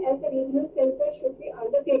we as a regional center should be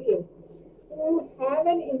undertaking to have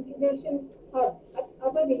an incubation hub at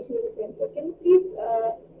our regional center? Can you please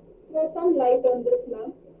throw some light on this,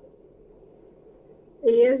 ma'am?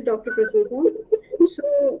 Yes, Dr. Prasida.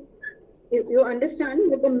 So, you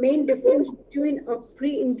understand that the main difference between a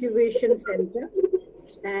pre-incubation center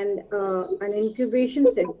and an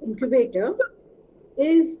incubator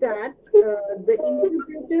is that the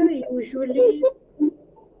incubator usually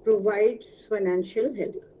provides financial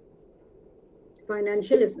help,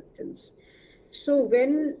 financial assistance. So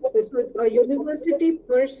a university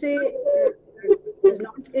per se is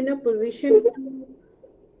not in a position to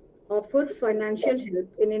offer financial help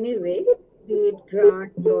in any way, be it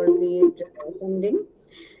grant or be it funding.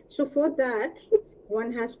 So for that,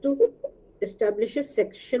 one has to establish a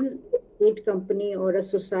Section 8 company or a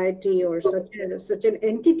society or such an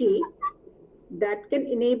entity that can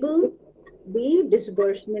enable the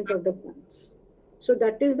disbursement of the funds. So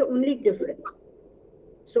that is the only difference.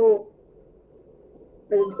 So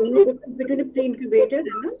the only difference between a pre-incubator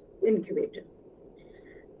and an incubator.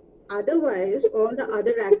 Otherwise, all the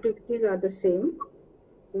other activities are the same,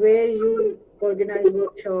 where you organize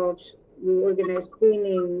workshops, you organize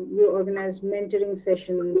training, you organize mentoring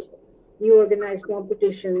sessions, you organize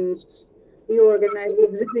competitions, you organize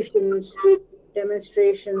exhibitions,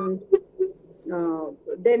 demonstrations.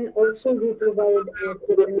 Then also we provide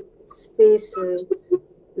different spaces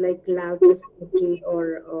like lab facility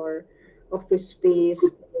or office space,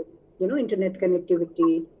 internet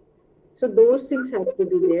connectivity. So those things have to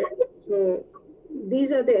be there. So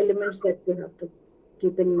these are the elements that you have to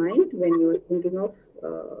keep in mind when you're thinking of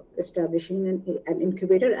establishing an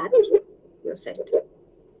incubator at your center.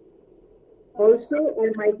 Also,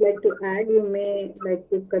 I might like to add, you may like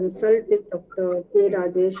to consult with Dr. K.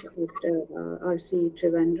 Rajesh at RC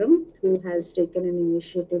Trivandrum, who has taken an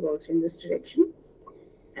initiative also in this direction,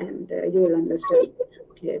 and you will understand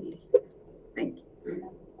it clearly. Thank you.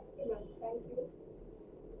 Thank you.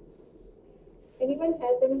 Anyone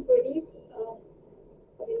has any queries,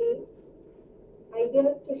 any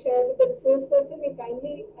ideas to share with the resource person? May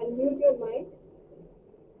kindly unmute your mic.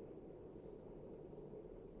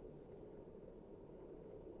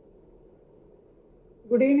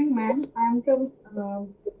 Good evening, ma'am. I am from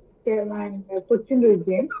Cochin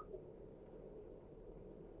region.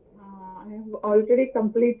 I have already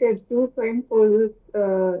completed 2 swim courses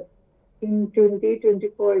in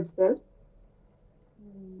 2024 itself.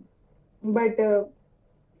 But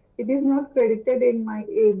it is not credited in my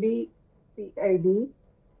ABCID.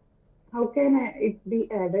 How can it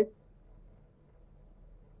be added?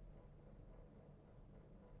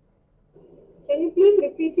 Can you please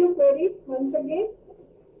repeat your query once again?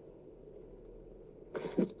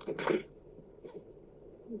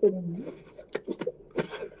 Is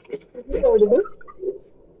it audible?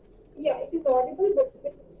 Yeah, it is audible, but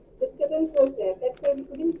the disturbance was there. That's why we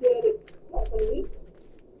couldn't hear it properly.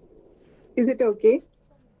 Is it okay?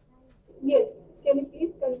 Yes. Can you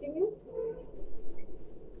please continue?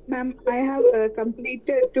 Ma'am, I have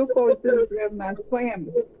completed 2 courses from SWAYAM.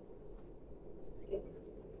 Okay.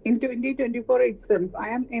 in 2024 itself. I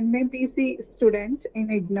am MAPC student in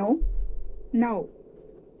IGNOU now,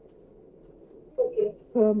 Okay.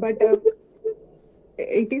 but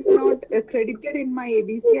it is not credited in my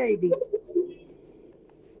ABC ID.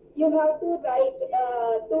 You have to write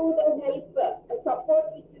to the help support,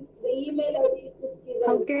 which is the email ID which is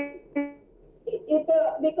How given. can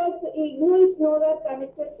Because IGNOU is nowhere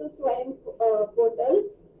connected to Swayam portal,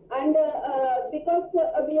 and because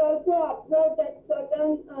we also observed that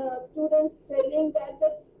certain students telling that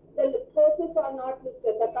the courses are not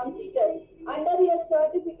listed, the completed. Under your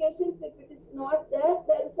certifications, if it is not there,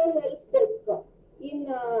 there is a help desk in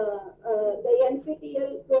the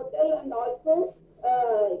NPTEL portal and also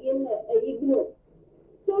in IGNOU.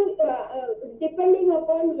 So, depending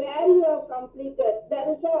upon where you have completed,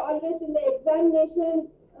 there is always in the examination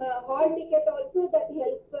hall ticket also that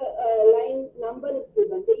help line number is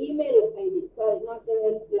given, the email ID, sorry, not the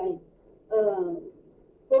helpline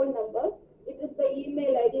phone number. It is the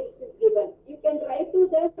email ID which is given. You can write to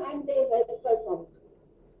them and they help us out.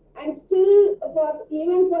 And still, for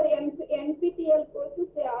even for NPTEL courses,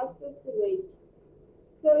 they asked us to wait.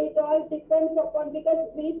 So it all depends upon, because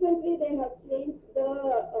recently they have changed the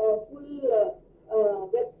full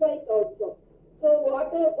website also. So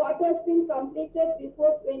what has been completed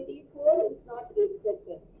before 24 is not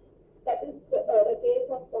reflected. That is the case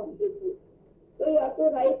of some people. So you have to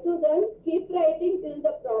write to them, keep writing till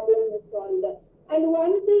the problem is solved. And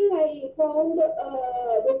one thing I found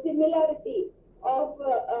the similarity of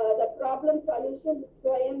the problem solution with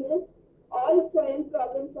Swayam is all Swayam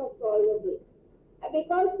problems are solvable.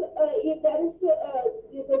 Because if there is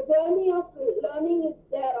the journey of learning is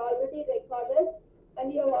there already recorded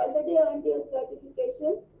and you have already earned your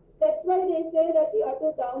certification. That's why they say that you have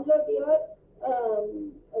to download your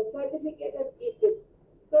certificate and keep it,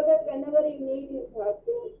 so that whenever you need, you have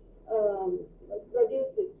to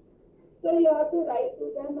produce it. So you have to write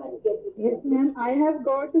to them and get it. yes, ma'am, I have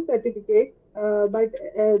got the certificate, but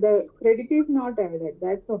the credit is not added.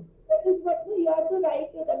 That's all. That is what you have to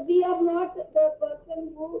write to them. We are not the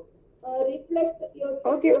person who reflect your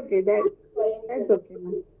Okay, okay, that's okay,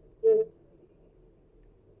 ma'am. Yes.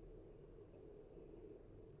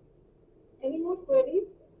 Any more queries?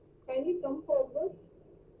 Kindly come forward.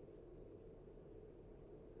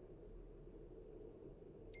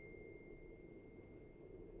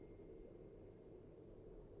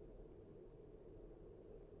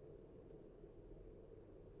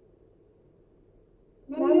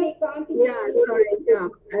 Ma'am, I can't Yeah, sorry. Yeah,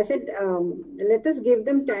 I said let us give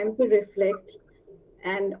them time to reflect.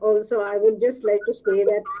 And also, I would just like to say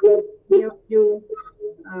that if any of you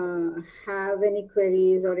have any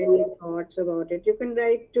queries or any thoughts about it, you can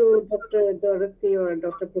write to Dr. Dorothy or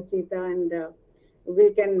Dr. Prasita, and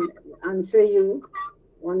we can answer you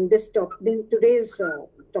on this today's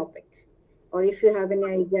topic. Or if you have any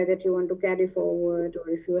idea that you want to carry forward, or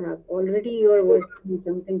if you have already you're working on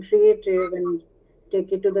something creative and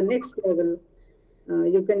take it to the next level,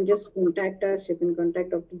 you can just contact us. You can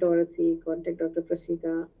contact Dr. Dorothy, contact Dr.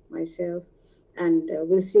 Prasita, myself, and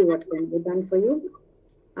we'll see what can be done for you.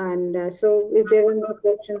 And so, if there are no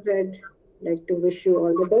questions, I'd like to wish you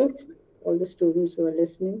all the best, all the students who are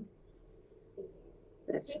listening.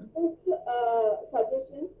 That's all. this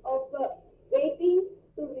suggestion of waiting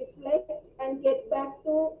to reflect and get back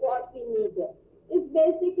to what we need is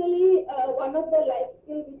basically one of the life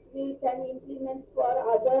skills which we can implement for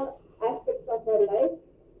other aspects of our life,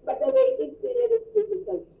 but the waiting period is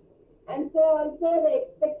difficult. And so also the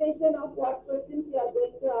expectation of what questions you are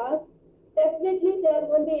going to ask, definitely there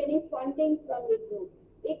won't be any funding from IGNOU.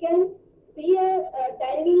 We can be a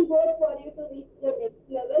diving board for you to reach the next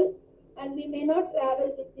level, and we may not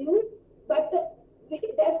travel with you, but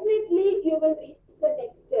definitely you will reach the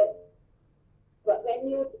next step when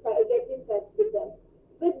you get in touch with them.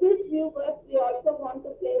 With these few words, we also want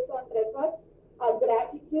to place on records our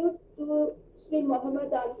gratitude to Sri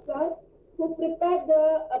Mohammed Ansar, who prepared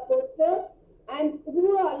the poster and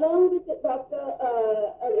who, along with Dr.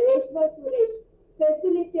 Reshma Suresh,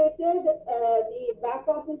 facilitated the back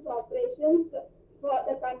office operations for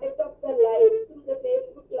the conduct of the live through the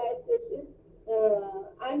Facebook live session,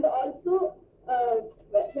 and also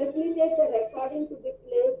facilitate the recording to be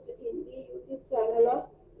placed in the YouTube channel of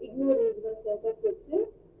IGNOU Regional Center Cochin.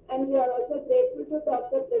 And we are also grateful to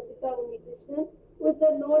Dr. Prasita Unikrishnan, who is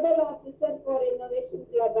the Nodal Officer for Innovation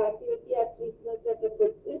Club activity at Regional Center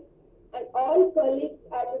Cochin, and all colleagues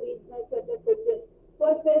at Regional Center Cochin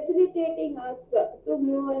for facilitating us to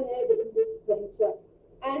move ahead in this venture.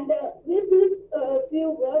 And with these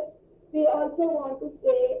few words, we also want to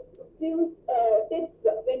say a few tips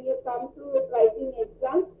when you come to writing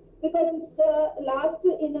exam. because it's the last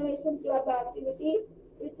innovation club activity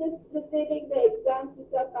which is preceding the exams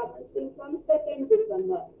which are commencing from 2nd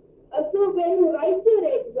December. So when you write your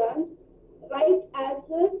exams, write as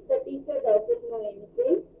if the teacher doesn't know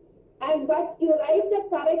anything, and but you write the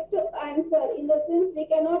correct answer. In the sense, we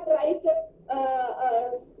cannot write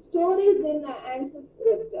stories in answer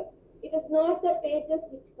script. It is not the pages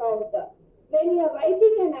which count. When you are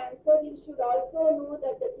writing an answer, you should also know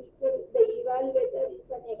that the teacher, the evaluator, is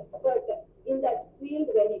an expert in that field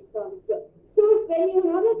when it comes. So when you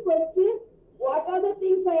have a question, what are the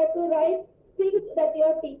things I have to write? Think that you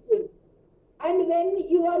are teaching. And when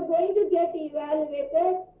you are going to get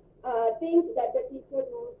evaluated, think that the teacher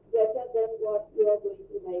knows better than what you are going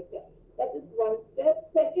to write. That is one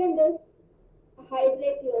step. Second is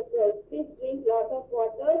hydrate yourself. Please drink lot of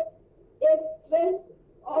water. A stress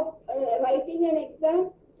of writing an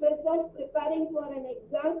exam, stress of preparing for an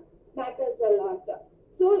exam matters a lot.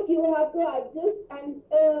 So you have to adjust, and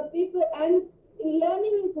people, and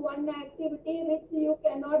learning is one activity which you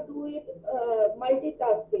cannot do it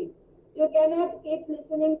multitasking. You cannot keep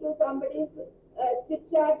listening to somebody's chit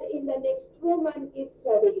chat in the next room and keep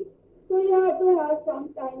studying. So you have to have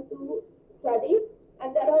some time to study,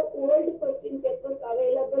 and there are old question papers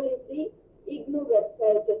available in the IGNOU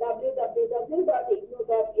website, www.ignou.ac.in.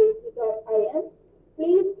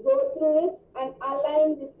 Please go through it and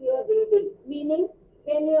align with your reading. Meaning,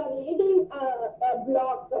 when you are reading a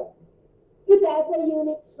block, it has a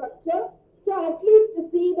unit structure. So at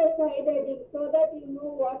least see the side heading so that you know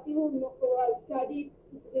what you know, studied,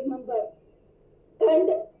 remember. And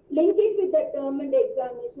link it with the term and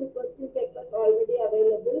examination question papers already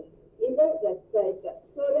available in the website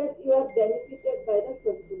so that you are benefited by the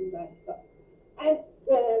question bank. And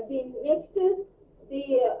the next is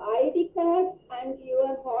the ID card and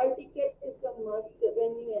your hall ticket is a must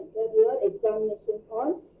when you enter your examination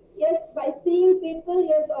hall. Yes, by seeing people,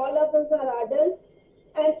 yes, all of us are adults,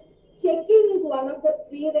 and checking is one of the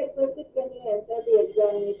prerequisites when you enter the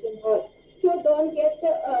examination hall. So don't get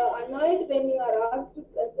annoyed when you are asked to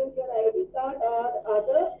present your ID card or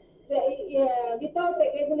other without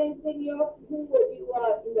recognizing who you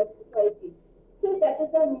are in the society. So that is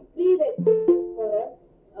a prerequisite for us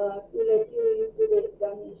to let you into the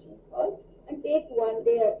examination hall, and take one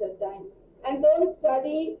day at a time. And don't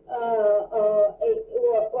study what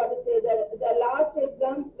to say the last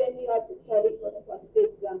exam when you have to study for the first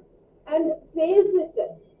exam. And face it.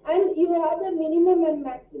 And you have the minimum and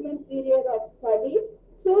maximum period of study.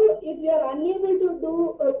 So if you are unable to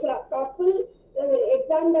do couple the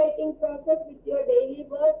exam writing process with your daily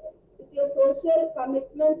work, with your social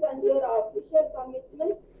commitments and your official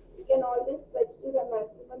commitments, you can always stretch to the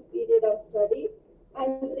maximum period of study.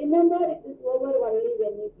 And remember, it is over only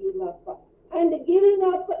when you give up. And giving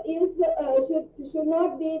up is should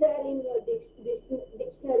not be there in your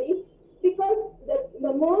dictionary, because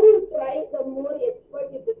the more you try, the more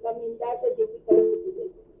expert you become in that difficult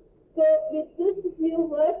situation. So with these few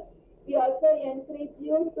words, we also encourage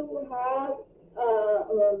you to have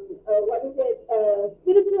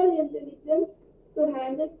spiritual intelligence to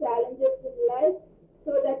handle challenges in life,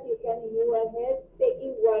 so that you can move ahead,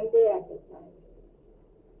 taking one day at a time.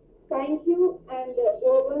 Thank you, and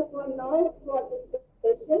over for now for this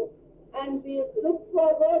session. And we look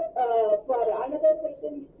forward for another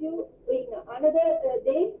session with you in another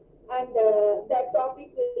day. And that topic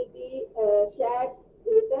will be shared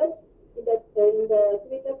with us in the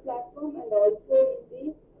Twitter platform, and also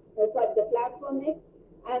in the platform X,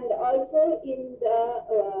 and also in the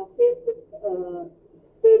Facebook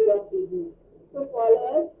page of IGNOU. So follow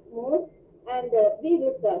us more and be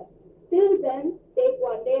with us. Till then, take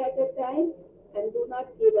one day at a time and do not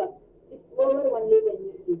give up. It's over only when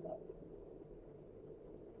you give up.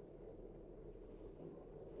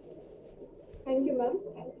 Thank you, ma'am.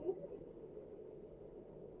 Thank you.